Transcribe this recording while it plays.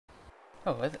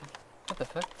Oh, what the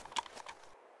fuck?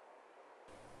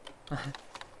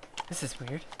 This is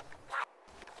weird.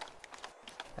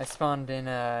 I spawned in,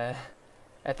 at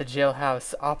the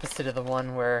jailhouse opposite of the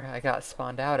one where I got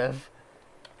spawned out of.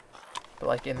 But,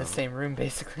 like, in the same room,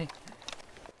 basically.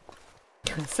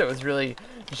 So it was really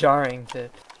jarring to...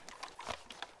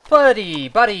 Buddy,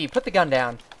 put the gun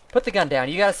down. Put the gun down.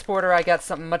 You got a sporter, I got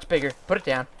something much bigger. Put it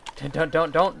down.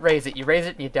 Don't raise it. You raise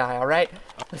it and you die, alright?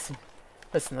 Listen,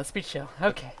 let's be chill.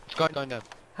 Okay. It's going down.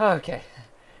 Okay.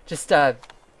 Just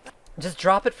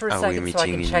drop it for a second so I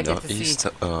can check it to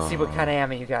see what kind of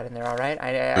ammo you got in there, alright?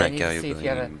 I need to see if you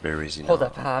have a... Hold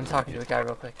up, I'm talking to a guy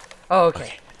real quick. Oh,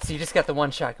 okay. So you just got the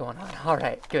one shot going on.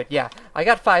 Alright, good, yeah. I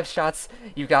got 5 shots,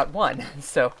 you got 1.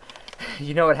 So,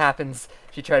 you know what happens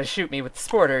if you try to shoot me with the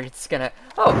sporter, it's gonna...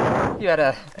 Oh, you had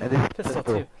a pistol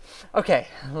too. Okay,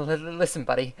 listen,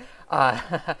 buddy.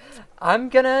 I'm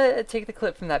gonna take the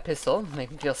clip from that pistol,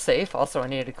 make me feel safe. Also, I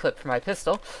needed a clip for my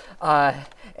pistol.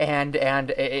 And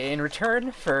in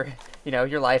return for, you know,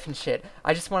 your life and shit,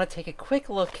 I just want to take a quick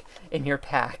look in your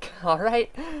pack. All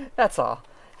right, that's all.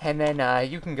 And then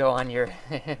you can go on your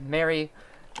merry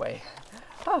way.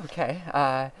 Okay.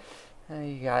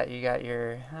 You got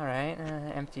your, alright,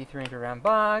 empty 300 round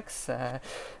box,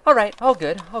 alright, all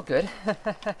good.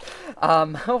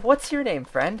 What's your name,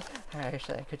 friend?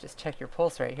 Actually, I could just check your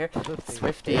pulse right here.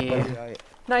 Swifty.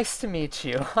 Nice to meet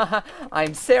you.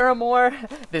 I'm Sarah Moore.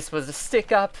 This was a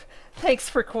stick-up. Thanks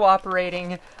for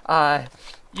cooperating.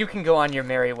 You can go on your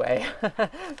merry way.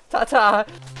 Ta-ta!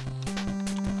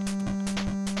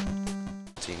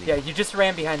 Yeah, you just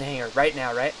ran behind the hangar right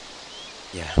now, right?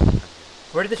 Yeah.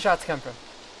 Where did the shots come from?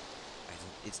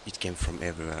 It came from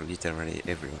everywhere, literally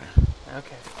everywhere.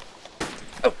 Okay.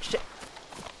 Oh, shit!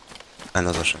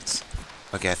 Another shots.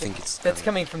 Okay, I think it's... That's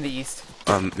coming from the east.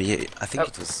 Yeah, I think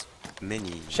it was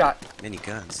many... Shot. Many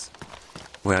guns.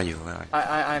 Where are you?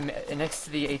 I'm next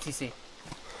to the ATC. Okay.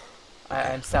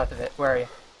 I'm south of it. Where are you?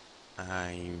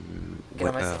 I'm...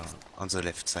 on the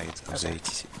left side of the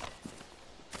ATC.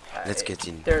 Let's get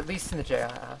in. They're at least in the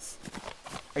jailhouse.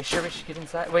 Are you sure we should get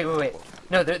inside? Wait.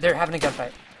 No, they're having a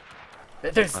gunfight.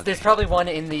 There's probably one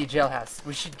in the jailhouse.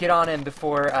 We should get on him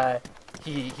before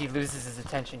he loses his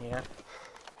attention, you know?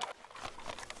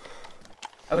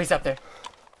 Oh, he's up there.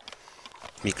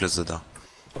 Me close the door.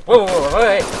 Whoa,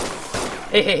 wait.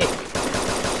 Hey.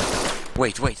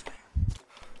 Wait.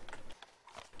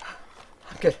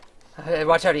 I'm good.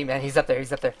 Watch out, E-Man. He's up there. He's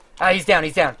down.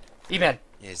 E-Man.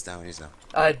 Yeah, he's down.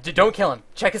 Don't kill him.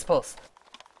 Check his pulse.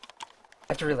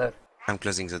 I have to reload. I'm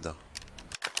closing the door.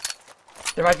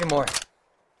 There might be more.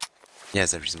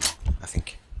 Yes, there is more, I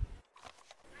think.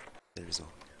 There is more.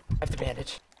 I have to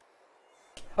bandage.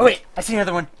 Oh wait, I see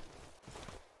another one.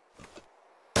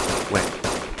 Where?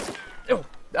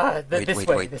 Oh, this way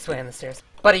wait. This way on the stairs.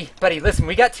 Buddy, listen,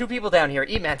 we got 2 people down here.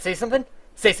 Eat-Man, say something?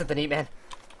 Say something, Eat-Man.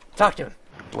 Talk to him.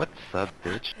 What's up,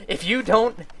 bitch? If you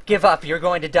don't give up, you're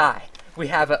going to die. We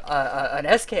have an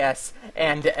SKS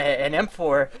and an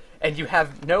M4, and you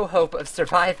have no hope of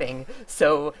surviving,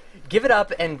 so give it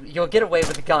up and you'll get away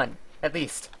with a gun, at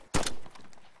least.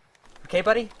 Okay,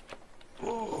 buddy?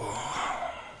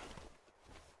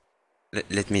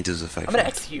 Let me do the fight. I'm gonna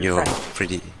execute your You're friend.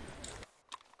 pretty...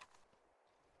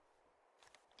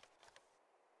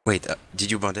 Wait, did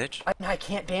you bandage? I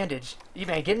can't bandage.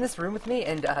 E-Man, get in this room with me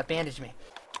and bandage me.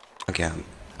 Okay,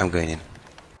 I'm going in.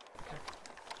 Okay.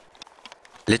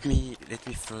 Let me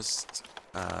first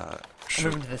I'm shoot.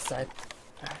 moving to this side.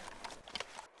 Alright.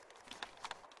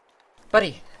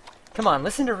 Buddy, come on,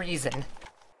 listen to reason.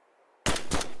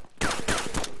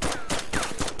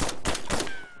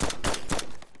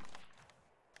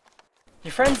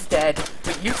 Your friend's dead,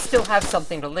 but you still have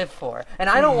something to live for, and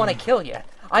I don't want to kill you.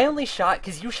 I only shot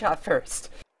because you shot first.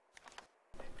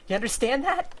 You understand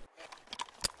that?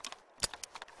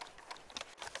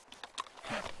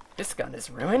 This gun is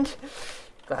ruined.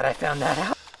 Glad I found that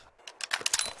out.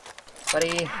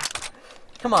 Buddy,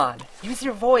 come on, use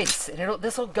your voice, and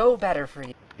this'll go better for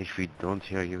you. If we don't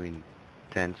hear you in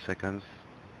 10 seconds,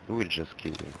 we will just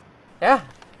kill you. Yeah,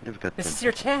 You've got this 10 is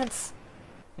your chance.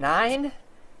 9,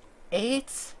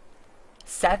 8,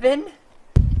 7,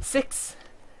 6,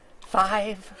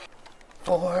 5,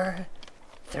 4,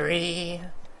 3,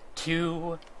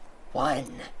 2,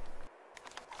 1.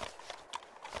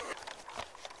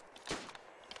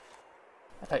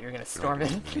 I thought you were gonna storm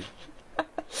it.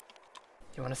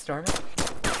 You wanna storm it?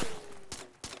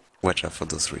 Watch out for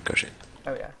those ricochet.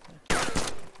 Oh yeah.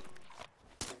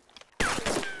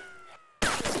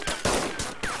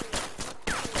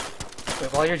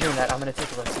 Wait, while you're doing that, I'm gonna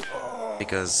take a look.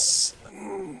 Because...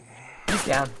 He's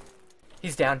down.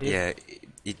 He's down, dude. Yeah,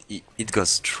 it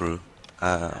goes through.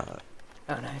 Oh,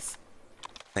 nice.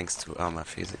 Thanks to armor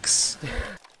physics.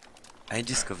 I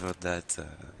discovered that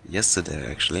yesterday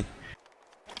actually.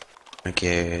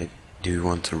 Okay, do you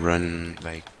want to run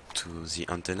like to the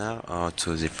antenna or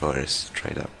to the forest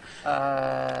straight up?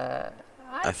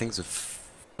 I think the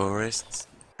forests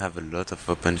have a lot of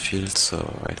open fields, so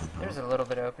I don't know. There's a little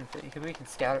bit of open field. We can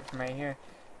scout it from right here.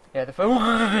 Yeah,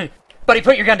 buddy,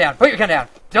 put your gun down. Put your gun down.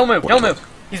 Don't move. Don't move.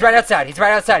 He's right outside. He's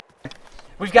right outside.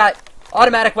 We've got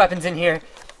automatic weapons in here.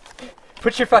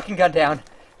 Put your fucking gun down.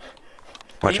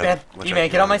 E-man,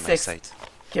 get on my 6.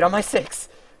 Get on my 6.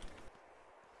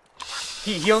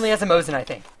 He only has a Mosin, I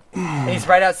think. And he's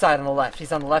right outside on the left.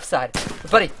 He's on the left side.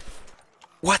 But buddy.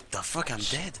 What the fuck? I'm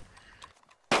dead.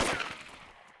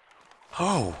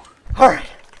 Oh. Alright.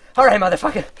 Alright,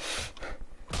 motherfucker.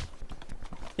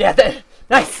 Yeah,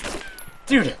 nice.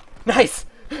 Dude, nice.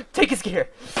 Take his gear.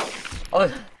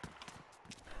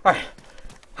 Alright.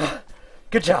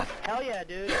 Good job. Hell yeah,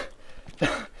 dude.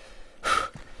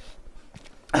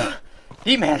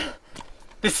 E-man.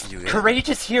 This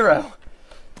courageous hero.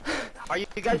 Are you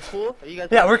guys cool? Are you guys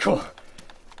Yeah, we're cool.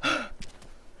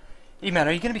 E-man,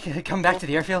 are you gonna be coming back to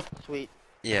the airfield? Sweet.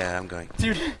 Yeah, I'm going.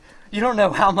 Dude, you don't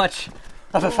know how much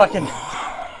of a fucking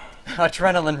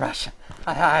adrenaline rush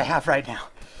I have right now.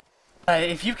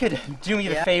 If you could do me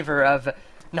the favor of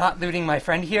not looting my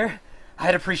friend here,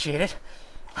 I'd appreciate it.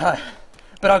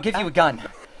 But I'll give you a gun.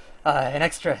 An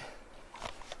extra...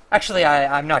 Actually,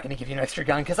 I'm not going to give you an extra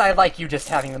gun, because I like you just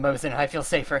having the Mosin. I feel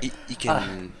safer. You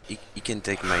can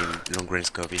take my long-range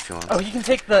scope if you want. Oh, you can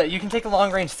take the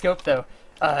long-range scope, though.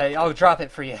 I'll drop it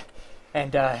for you.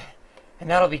 And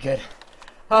that'll be good.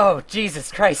 Oh,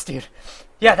 Jesus Christ, dude.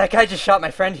 Yeah, that guy just shot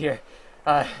my friend here.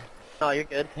 Oh, you're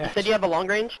good. Yeah. You said you have a long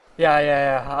range?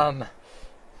 Yeah.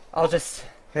 I'll just...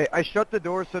 Hey, I shut the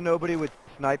door so nobody would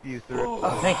snipe you through.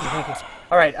 Oh, thank you.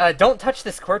 Alright, don't touch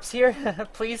this corpse here,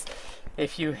 please,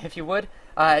 if you would.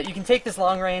 You can take this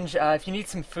long range. If you need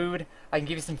some food, I can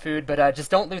give you some food, but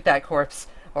just don't loot that corpse,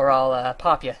 or I'll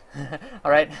pop you.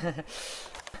 Alright?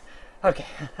 Okay.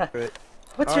 Right.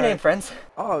 What's your name, friends?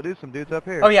 Oh, dude, some dudes up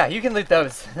here. Oh yeah, you can loot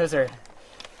those. Those are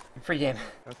free game.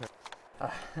 Okay.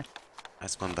 I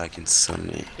spawned back in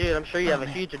Sunny. Dude, I'm sure you have a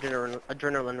huge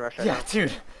adrenaline rush right now. Yeah,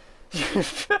 dude.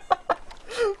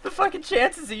 The fucking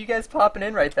chances of you guys popping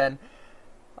in right then.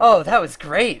 Oh, that was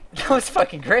great. That was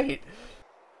fucking great.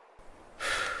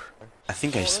 I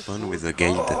think I spawned with a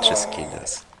guy that just killed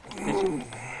us. Oh,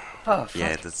 fuck.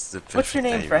 Yeah, that's the perfect What's your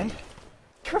name, timing. friend?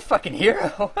 You're a fucking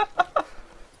hero.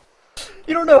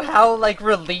 You don't know how, like,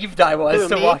 relieved I was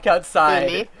to walk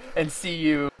outside and see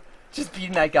you just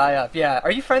beating that guy up. Yeah.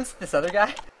 Are you friends with this other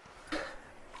guy?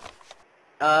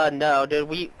 No, dude.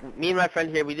 Me and my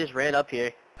friend here, we just ran up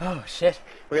here. Oh, shit.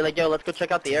 We were like, yo, let's go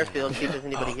check out the airfield and see if there's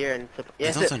anybody here. And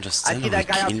I don't understand I see that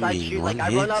guy how he outside killed me shoot. in Like, one I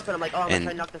run hit, up and I'm like, oh, I'm gonna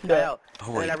try to knock this guy out.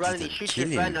 And then I run and he shoots your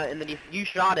friend, and then you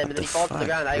shot him, and then he falls to the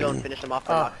ground, and I go and finish him off.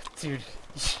 Oh, dude.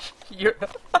 You're...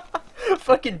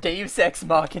 fucking Dayz Ex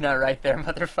Machina right there,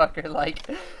 motherfucker. Like,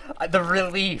 the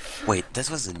relief. Wait, that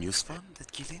was a new spawn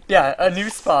that killed him? Yeah, a new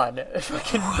spawn.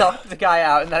 Fucking knocked the guy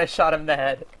out, and then I shot him in the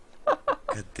head.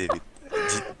 God damn it.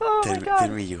 Tell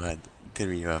me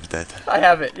you have that. I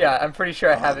have it, yeah. I'm pretty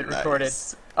sure I have it recorded.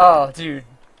 Nice. Oh, dude.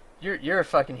 You're a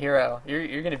fucking hero.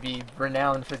 You're gonna be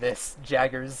renowned for this,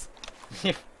 Jaggers.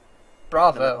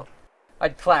 Bravo. No.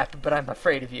 I'd clap, but I'm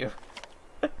afraid of you.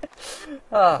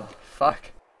 Oh,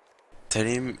 fuck. Tell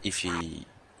him if he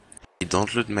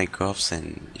don't loot my corpse,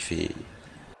 and if he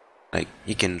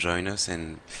can join us,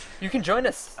 and you can join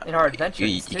us in our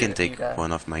adventures. He can take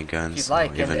one of my guns, if you'd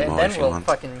like, or even and more then if we'll you want.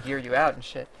 fucking gear you out and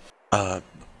shit.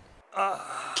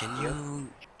 Can you,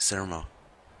 Serma?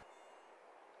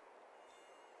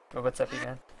 Oh, what's up,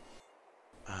 man?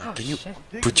 Can you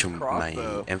put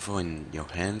my info in your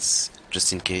hands,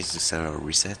 just in case the server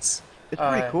resets? It's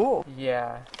pretty cool.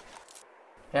 Yeah.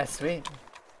 Yeah, sweet.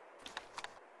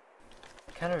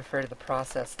 I'm kind of afraid of the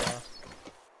process, though.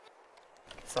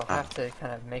 So I'll have to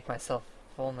kind of make myself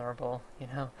vulnerable, you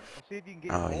know? See if you can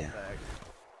get yeah. Back.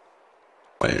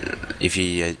 Well, if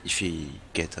he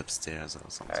get upstairs or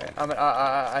something. Alright,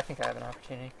 I think I have an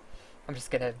opportunity. I'm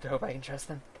just gonna hope I can trust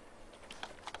him.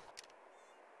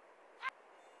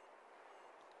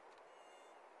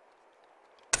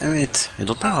 Damn it, I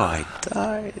don't know how I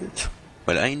died.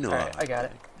 Well, I know. Alright, I got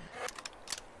it.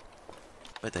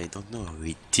 But I don't know how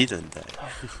he didn't die.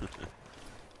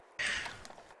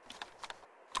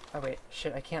 Oh wait,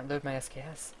 shit, I can't load my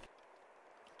SKS.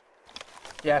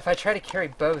 Yeah, if I try to carry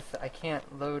both, I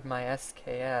can't load my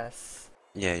SKS.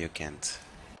 Yeah, you can't.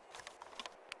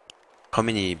 How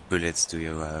many bullets do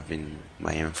you have in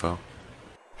my info?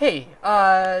 Hey,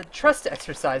 trust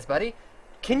exercise, buddy.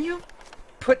 Can you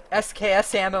put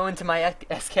SKS ammo into my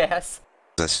SKS?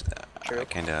 That's, I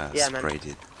kinda sprayed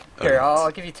it. Here, I'll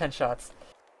give you 10 shots.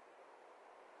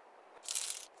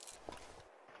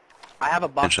 I have a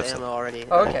box of ammo already.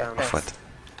 Oh, okay, thanks.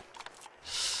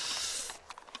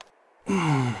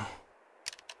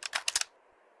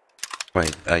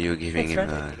 Wait, are you giving him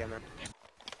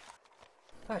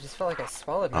Oh, I just felt like I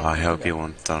swallowed my I hope he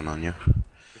won't turn on you.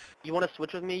 You want to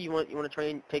switch with me? You want to try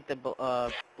and take the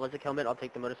ballistic helmet? I'll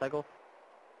take the motorcycle.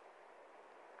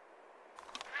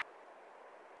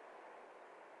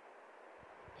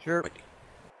 Sure. Wait.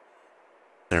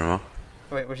 There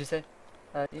Wait, what'd you say?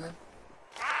 Demon?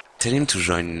 Tell him to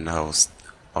join our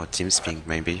TeamSpeak,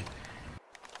 maybe.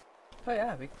 Oh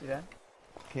yeah, we can do that.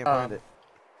 Can't find it.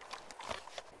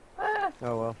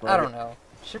 Oh well. I don't know.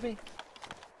 Should we?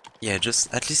 Yeah,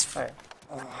 just at least right.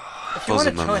 If you want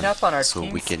to join up on our so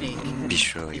we can be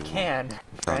sure you can.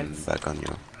 Turn back on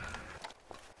you.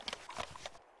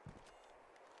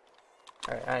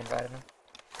 Alright, I invited him.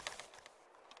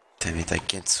 Damn it, I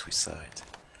can't suicide.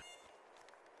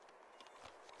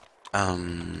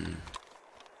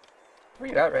 Where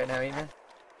you at right now, Ethan?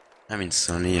 I'm in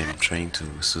Sony, I'm trying to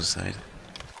suicide.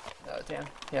 Oh damn.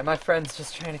 Yeah, my friend's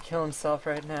just trying to kill himself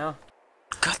right now.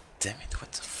 God damn it,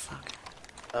 what the fuck?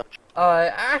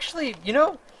 Actually, you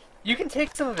know, you can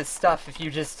take some of his stuff if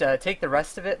you just take the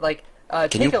rest of it. Like,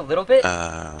 take a little bit,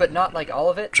 but not like all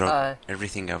of it. Drop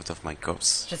everything out of my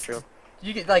corpse. Just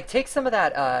you can like take some of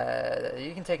that.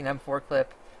 You can take an M4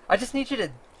 clip. I just need you to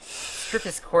strip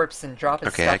his corpse and drop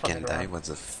his stuff on the ground. Okay, I can die. What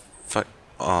the fuck?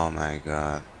 Oh my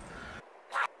god,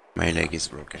 my leg is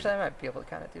broken. Actually, I might be able to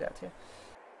kind of do that too.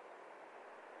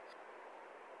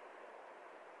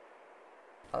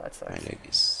 Oh, that sucks. My leg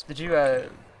is. Did you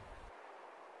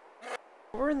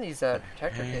We're in these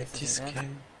protector cases,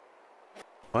 man.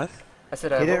 What? I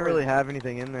said he didn't really have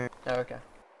anything in there. Oh, okay.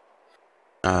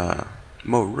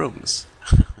 More rooms.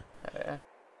 Oh, yeah.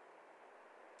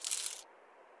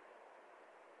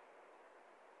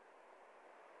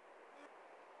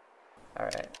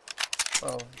 Alright.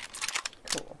 Well,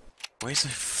 cool. Why the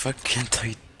fuck can't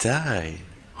I die?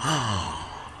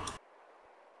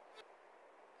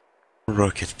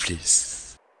 Rocket,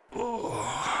 please.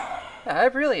 I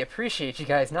really appreciate you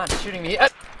guys not shooting me. I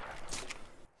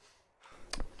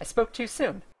spoke too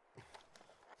soon.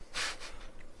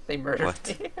 They murdered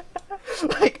me.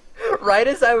 Like, right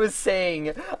as I was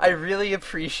saying, I really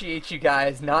appreciate you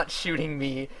guys not shooting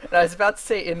me, and I was about to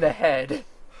say in the head.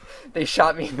 They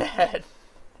shot me in the head.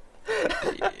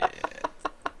 Yeah.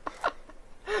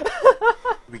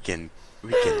 We can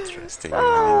trust anyone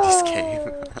in this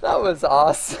game. That was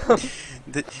awesome.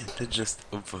 They're just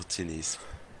opportunists.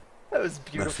 That was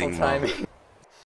beautiful Nothing timing.